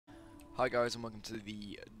Hi guys, and welcome to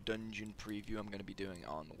the dungeon preview I'm going to be doing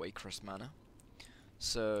on Waycrest Manor.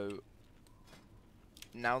 So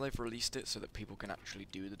now they've released it so that people can actually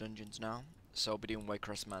do the dungeons now. So I'll be doing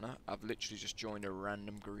Waycrest Manor. I've literally just joined a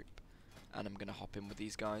random group and I'm going to hop in with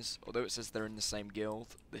these guys. Although it says they're in the same guild,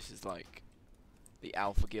 this is like the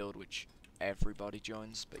alpha guild which everybody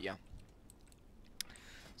joins, but yeah.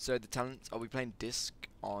 So the talents, I'll be playing Disc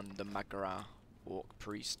on the Magara Orc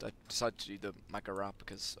Priest. I decided to do the Magara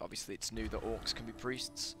because obviously it's new that orcs can be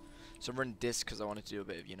priests. So I'm running Disc because I wanted to do a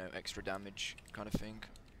bit of, you know, extra damage kind of thing.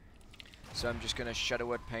 So I'm just going to Shadow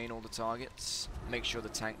Word Pain all the targets, make sure the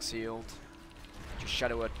tank's healed, just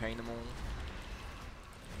Shadow Word Pain them all,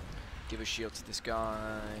 give a shield to this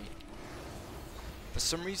guy. For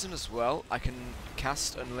some reason as well, I can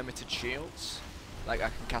cast unlimited shields. Like, I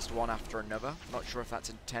can cast one after another. Not sure if that's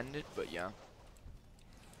intended, but yeah.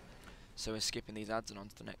 So we're skipping these ads and on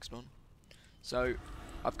to the next one. So,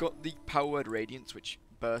 I've got the Power Word Radiance, which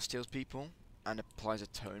burst heals people and applies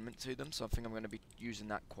atonement to them. So I think I'm going to be using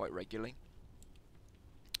that quite regularly.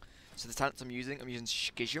 So the talents I'm using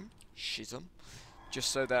Schism,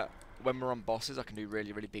 just so that when we're on bosses, I can do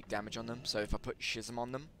really, really big damage on them. So if I put Schism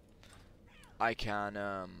on them, I can,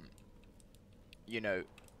 you know,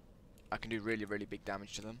 I can do really, really big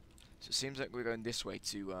damage to them. So it seems like we're going this way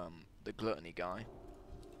to the Gluttony guy.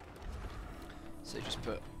 So just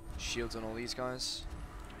put shields on all these guys.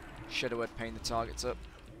 Shadow Word Pain the targets up.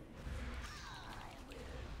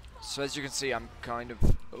 So as you can see, I'm kind of...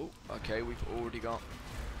 Oh, okay, we've already got...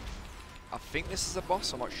 I think this is a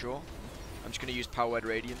boss, I'm not sure. I'm just going to use Power Word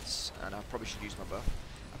Radiance, and I probably should use my buff.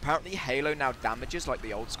 Apparently Halo now damages like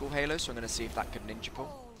the old school Halo, so I'm going to see if that could ninja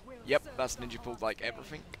pull. Yep, that's ninja pulled like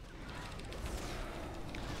everything.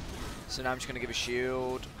 So now I'm just going to give a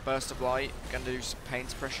shield, Burst of Light, going to do some pain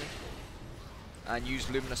suppression, and use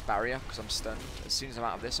Luminous Barrier because I'm stunned. As soon as I'm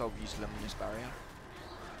out of this, I'll use Luminous Barrier,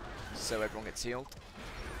 so everyone gets healed.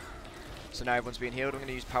 So now everyone's being healed, I'm going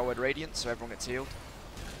to use Power Word Radiance, so everyone gets healed.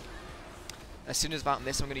 As soon as I'm out of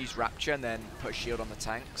this, I'm going to use Rapture and then put a shield on the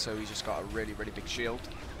tank, so he's just got a really, really big shield,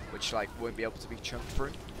 which like won't be able to be chunked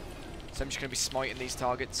through. So I'm just going to be smiting these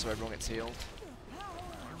targets so everyone gets healed.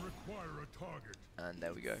 I require a target. And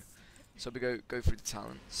there we go. So we go through the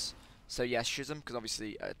talents. So yeah, Schism, because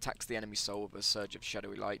obviously attacks the enemy soul with a surge of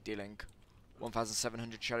shadowy light, dealing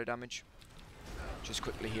 1,700 shadow damage. Just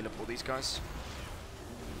quickly heal up all these guys.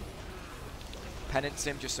 Penance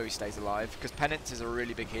him just so he stays alive, because Penance is a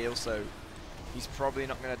really big heal, so he's probably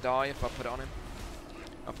not going to die if I put it on him.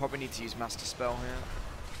 I'll probably need to use Master Spell here.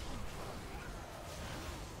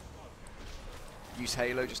 Use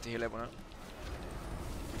Halo just to heal everyone up.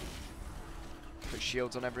 Put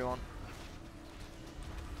shields on everyone.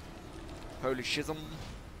 Holy Schism.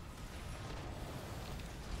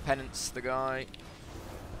 Penance the guy.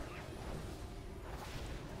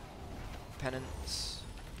 Penance.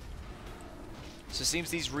 So it seems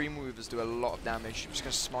these removers do a lot of damage. I'm just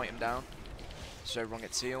going to smite him down so everyone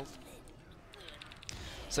gets healed.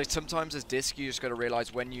 So sometimes as Disc you just got to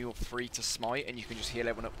realise when you're free to smite and you can just heal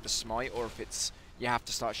everyone up with the smite, or if it's you have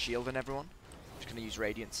to start shielding everyone. Just going to use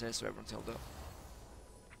Radiance here so everyone's healed up.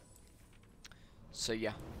 So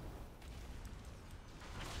yeah.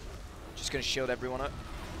 Just going to shield everyone up.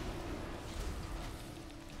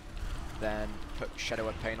 Then put Shadow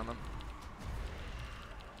Word Pain on them.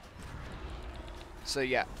 So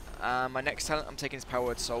yeah, my next talent I'm taking is Power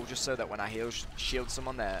Word Soul, just so that when I shield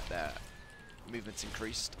someone, their movement's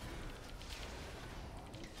increased.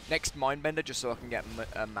 Next Mindbender, just so I can get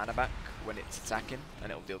mana back when it's attacking,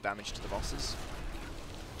 and it'll deal damage to the bosses.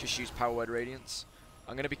 Just use Power Word Radiance.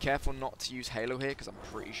 I'm going to be careful not to use Halo here, because I'm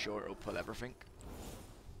pretty sure it'll pull everything.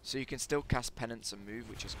 So you can still cast Penance and move,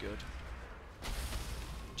 which is good.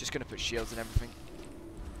 Just going to put shields and everything.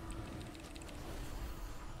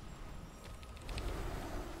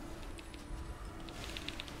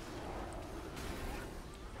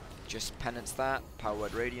 Just Penance that, Power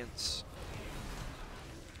Word Radiance.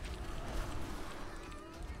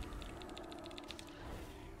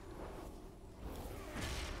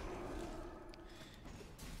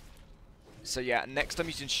 So yeah, next I'm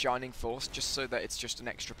using Shining Force, just so that it's just an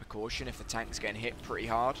extra precaution. If the tank's getting hit pretty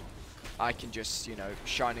hard, I can just, you know,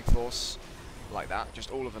 Shining Force like that,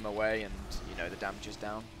 just all of them away, and, you know, the damage is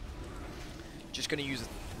down. Just going to use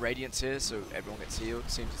Radiance here so everyone gets healed.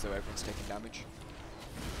 Seems as though everyone's taking damage.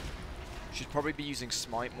 Should probably be using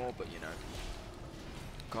Smite more, but, you know,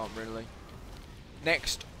 can't really.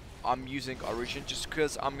 Next, I'm using Origin, just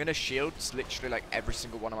because I'm going to shield literally like every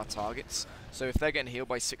single one of my targets. So if they're getting healed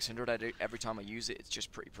by 600 every time I use it, it's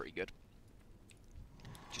just pretty good.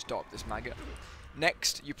 Just dot up this maggot.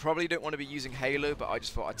 Next, you probably don't want to be using Halo, but I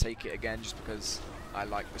just thought I'd take it again just because I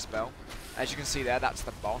like the spell. As you can see there, that's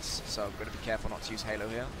the boss, so I'm going to be careful not to use Halo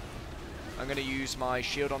here. I'm going to use my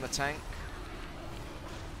shield on the tank.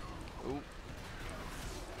 Ooh.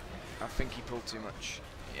 I think he pulled too much.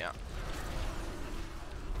 Yeah.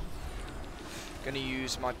 Going to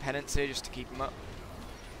use my penance here just to keep him up.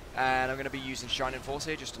 And I'm going to be using Shining Force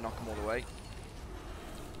here just to knock him all the way.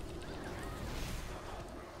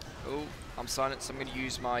 Oh, I'm silenced. I'm going to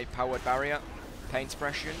use my Power Word Barrier, Pain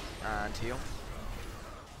Suppression, and heal.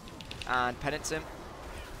 And penance him.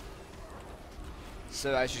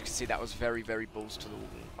 So as you can see, that was very, very balls to the wall.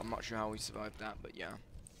 I'm not sure how we survived that, but yeah.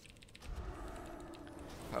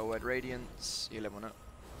 Power Word Radiance, heal everyone up.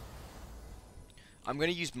 I'm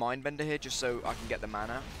going to use Mindbender here just so I can get the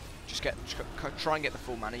mana. Just try and get the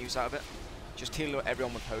full mana use out of it. Just heal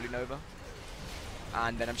everyone with Holy Nova.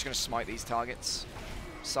 And then I'm just going to smite these targets.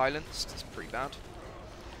 Silenced, it's pretty bad.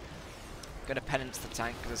 Going to penance the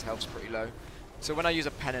tank because his health's pretty low. So when I use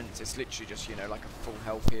a penance, it's literally just, you know, like a full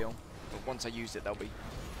health heal. But once I use it, they'll be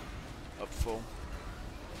up full.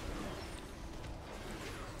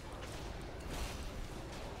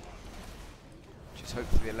 Just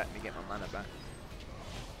hopefully they let me get my mana back.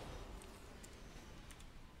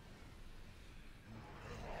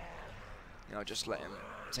 I'll just let him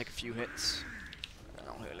take a few hits, and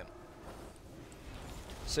I'll heal him.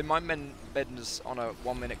 So my Mindbender's on a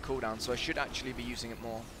 1 minute cooldown, so I should actually be using it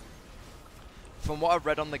more. From what I've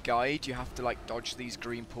read on the guide, you have to like dodge these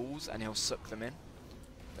green pools, and he'll suck them in.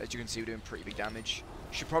 As you can see, we're doing pretty big damage.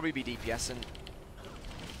 Should probably be DPSing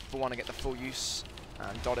if I want to get the full use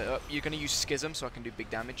and dot it up. You're going to use Schism, so I can do big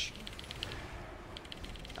damage.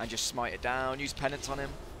 And just smite it down, use Penance on him.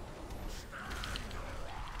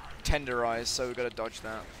 Tenderize, so we've got to dodge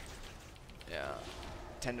that. Yeah.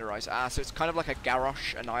 Tenderize. Ah, so it's kind of like a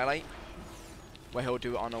Garrosh Annihilate, where he'll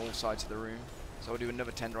do it on all sides of the room. So I'll do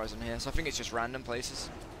another Tenderize on here. So I think it's just random places.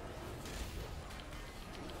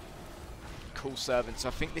 Cool Servant. So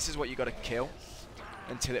I think this is what you got to kill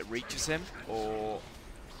until it reaches him, or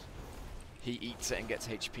he eats it and gets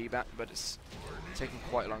HP back, but it's taking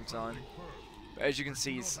quite a long time. But as you can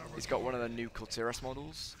see, he's got one of the new Kultiras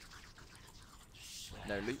models.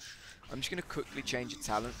 No loot. I'm just going to quickly change the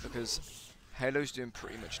talent because Halo's doing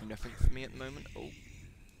pretty much nothing for me at the moment. Oh.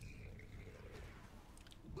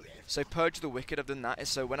 So Purge the Wicked, I've done that.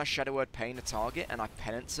 So when I Shadow Word Pain a target and I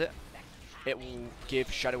penance it, it will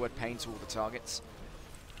give Shadow Word Pain to all the targets.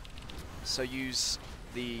 So use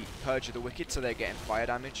the Purge of the Wicked so they're getting fire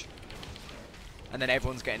damage. And then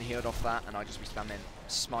everyone's getting healed off that, and I just be spamming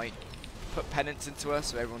Smite. Put Penance into her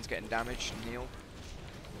so everyone's getting damaged and healed.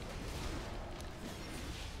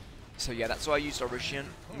 So yeah, that's why I used Orician.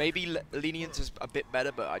 Maybe Lenience is a bit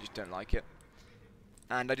better, but I just don't like it.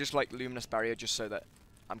 And I just like Luminous Barrier just so that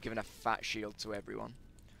I'm giving a fat shield to everyone.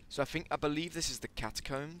 So I believe this is the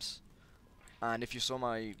Catacombs. And if you saw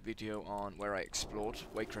my video on where I explored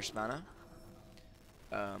Waycrest Manor,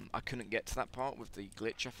 I couldn't get to that part with the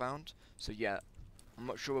glitch I found. So yeah, I'm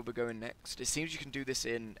not sure where we're going next. It seems you can do this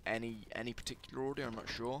in any particular order, I'm not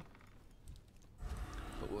sure.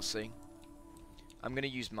 But we'll see. I'm going to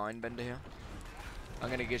use Mindbender here. I'm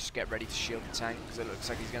going to just get ready to shield the tank because it looks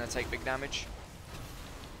like he's going to take big damage.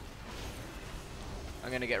 I'm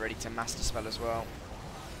going to get ready to Master Spell as well.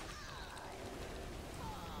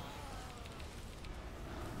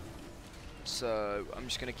 So I'm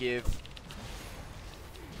just going to give...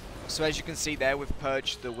 So as you can see there with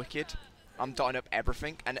Purge the Wicked, I'm dotting up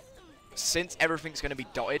everything. And since everything's going to be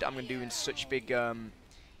dotted, I'm going to do such big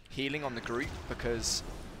healing on the group because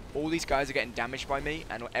all these guys are getting damaged by me,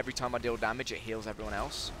 and every time I deal damage, it heals everyone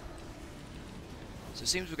else. So it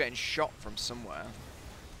seems we're getting shot from somewhere.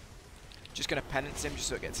 Just going to penance him just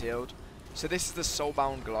so it gets healed. So this is the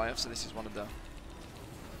Soulbound Goliath, so this is one of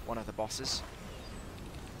the bosses.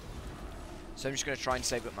 So I'm just going to try and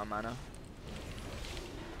save up my mana.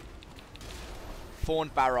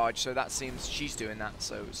 Fawn Barrage, so that seems she's doing that,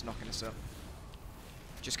 so it's knocking us up.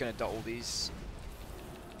 Just going to dot all these.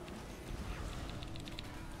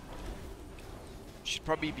 Should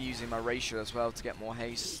probably be using my ratio as well to get more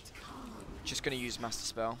haste. Just going to use Master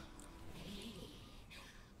Spell.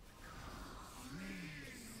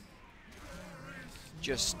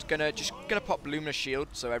 Just gonna pop Luminous Shield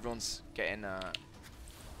so everyone's getting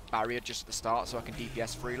barrier just at the start so I can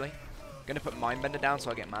DPS freely. Gonna put Mindbender down so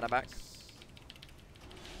I get mana back.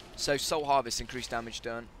 So Soul Harvest, increased damage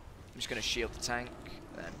done. I'm just gonna shield the tank,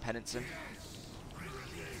 then penance him.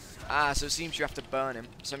 Ah, so it seems you have to burn him.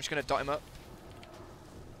 So I'm just gonna dot him up.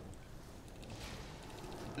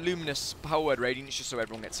 Luminous Power Word Radiance just so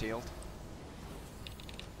everyone gets healed.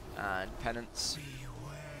 And penance.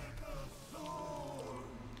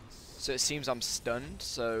 So it seems I'm stunned,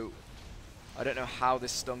 so I don't know how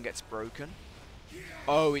this stun gets broken.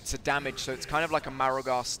 Oh, it's a damage, so it's kind of like a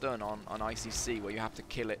Marogar stun on ICC, where you have to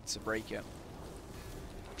kill it to break it.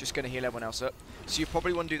 Just going to heal everyone else up. So you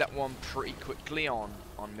probably want to do that one pretty quickly on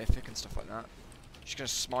Mythic and stuff like that. Just going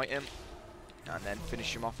to smite him, and then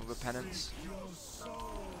finish him off with a penance.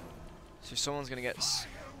 So someone's going to get...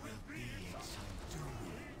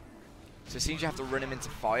 So it seems you have to run him into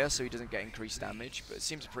fire so he doesn't get increased damage, but it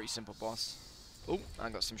seems a pretty simple boss. Oh, I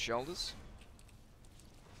got some shoulders.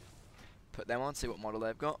 Put them on, see what model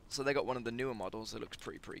they've got. So they got one of the newer models that looks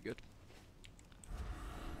pretty good.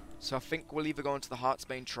 So I think we'll either go into the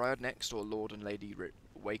Heartsbane Triad next or Lord and Lady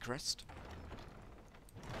Waycrest.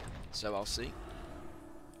 So I'll see.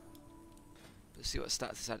 Let's see what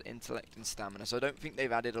stats it's had, intellect and stamina. So I don't think they've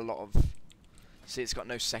added a lot of... See, it's got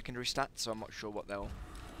no secondary stats, so I'm not sure what they'll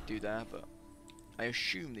do there, but I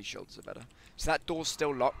assume these shoulders are better. So that door's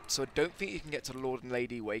still locked, so I don't think you can get to Lord and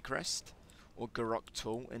Lady Waycrest or Garok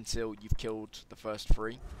Tool until you've killed the first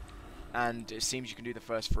 3. And it seems you can do the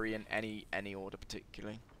first 3 in any order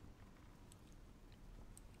particularly.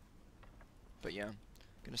 But yeah,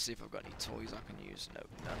 gonna see if I've got any toys I can use. Nope,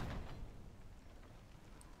 none.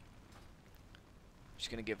 Just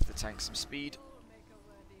gonna give the tank some speed.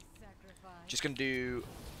 Just gonna do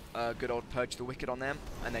a good old Purge the Wicked on them,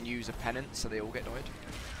 and then use a Penance so they all get annoyed.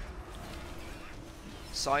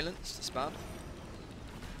 Silence, that's bad.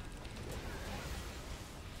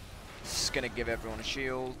 Just gonna give everyone a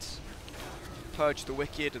shield. Purge the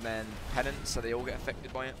Wicked, and then Penance so they all get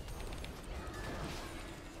affected by it.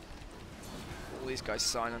 All these guys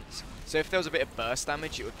silence. So if there was a bit of burst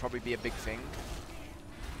damage, it would probably be a big thing.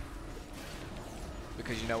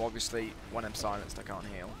 Because, you know, obviously, when I'm silenced, I can't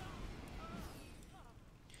heal.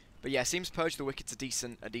 But yeah, it seems Purge the Wicked's a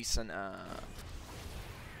decent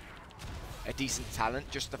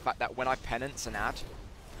talent. Just the fact that when I penance and add,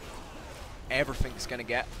 everything's gonna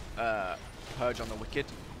get Purge on the Wicked,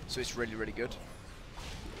 so it's really good.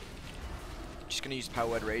 Just gonna use Power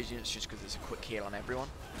Word Radiance just because it's a quick heal on everyone.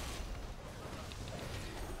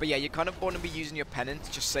 But yeah, you kind of want to be using your penance,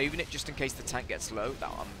 just saving it just in case the tank gets low. That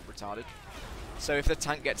I'm retarded. So if the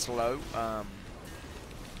tank gets low,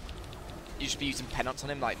 you just be using penance on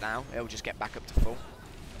him like now. It'll just get back up to full.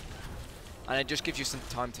 And it just gives you some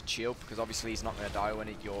time to chill, because obviously he's not going to die when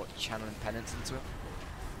you're channeling penance into him.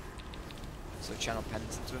 So channel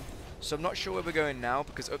penance into him. So I'm not sure where we're going now,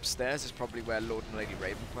 because upstairs is probably where Lord and Lady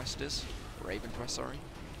Ravencrest is. Ravencrest, sorry.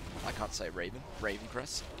 I can't say Raven.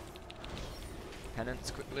 Ravencrest. Penance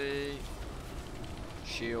quickly.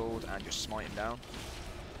 Shield, and just smite him down.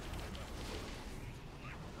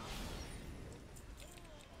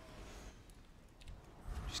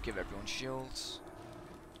 Just give everyone shields.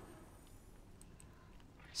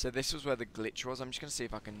 So this was where the glitch was. I'm just going to see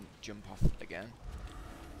if I can jump off again.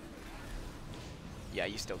 Yeah,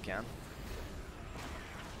 you still can.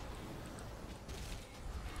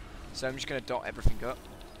 So I'm just going to dot everything up.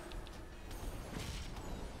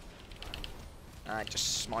 And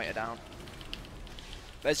just smite her down.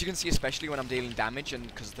 But as you can see, especially when I'm dealing damage and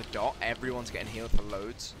because of the dot, everyone's getting healed for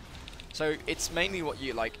loads. So it's mainly what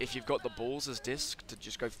you like, if you've got the balls as disc, to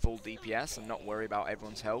just go full DPS and not worry about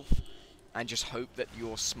everyone's health. And just hope that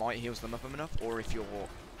your smite heals them up enough, or if you're,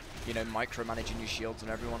 you know, micromanaging your shields and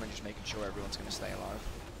everyone and just making sure everyone's going to stay alive.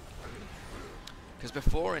 Because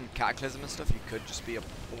before in Cataclysm and stuff, you could just be a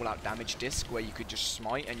all-out damage disc where you could just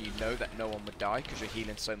smite and you know that no one would die because you're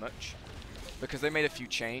healing so much. Because they made a few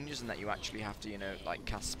changes and that you actually have to, you know, like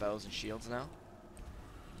cast spells and shields now.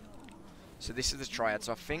 So this is the Triad.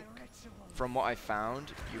 So I think, from what I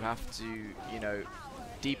found, you have to, you know,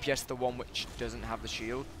 DPS the one which doesn't have the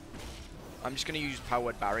shield. I'm just going to use Power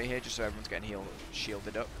Word Barrier here just so everyone's getting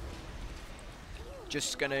shielded up.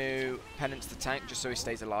 Just going to penance the tank just so he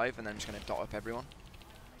stays alive, and then I'm just going to dot up everyone.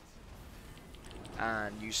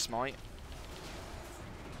 And use Smite.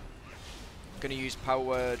 Going to use Power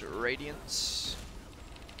Word Radiance.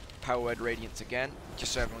 Power Word Radiance again,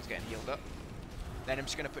 just so everyone's getting healed up. Then I'm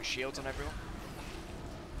just going to put shields on everyone.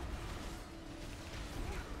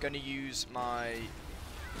 Going to use my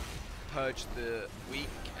Purge the Weak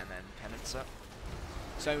and then penance up.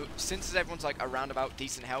 So since everyone's like around about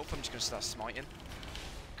decent health, I'm just going to start smiting.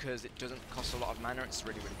 Because it doesn't cost a lot of mana, it's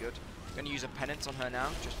really good. I'm going to use a penance on her now,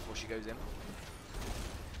 just before she goes in.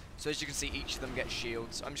 So as you can see, each of them get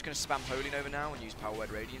shields. I'm just going to spam Holy Nova now and use Power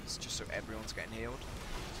Word Radiance, just so everyone's getting healed.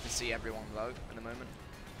 You can see everyone low in a moment.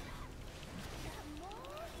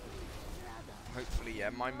 Hopefully, yeah,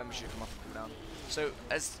 Mind Member should come off the cooldown. So,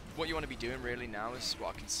 as what you want to be doing really now is,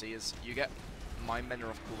 what I can see is, you get my men are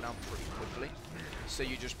off cooldown pretty quickly, so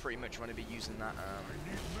you just pretty much want to be using that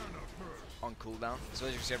on cooldown. So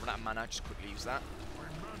as you can see, I run out of mana, just quickly use that.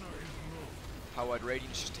 Powered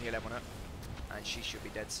Radiance just to heal everyone up, and she should be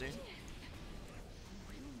dead soon.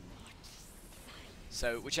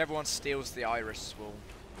 So whichever one steals the Iris will,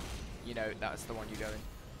 you know, that's the one you go in.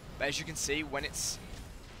 But as you can see, when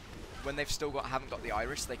they've still haven't got the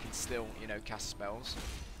Iris, they can still, you know, cast spells.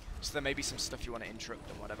 So there may be some stuff you want to interrupt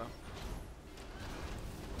and whatever.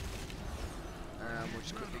 We'll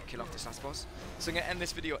just quickly kill off this last boss. So I'm going to end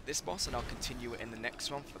this video at this boss, and I'll continue it in the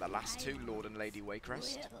next one for the last two, Lord and Lady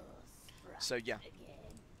Waycrest. So yeah,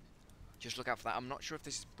 just look out for that. I'm not sure if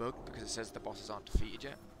this is bugged because it says the bosses aren't defeated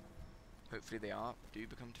yet. Hopefully they do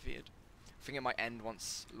become defeated. I think it might end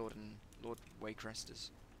once Lord Waycrest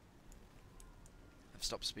have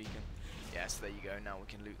stopped speaking. Yeah, so there you go. Now we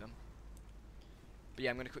can loot them. But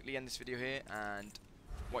yeah, I'm going to quickly end this video here and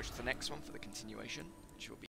watch the next one for the continuation, which will be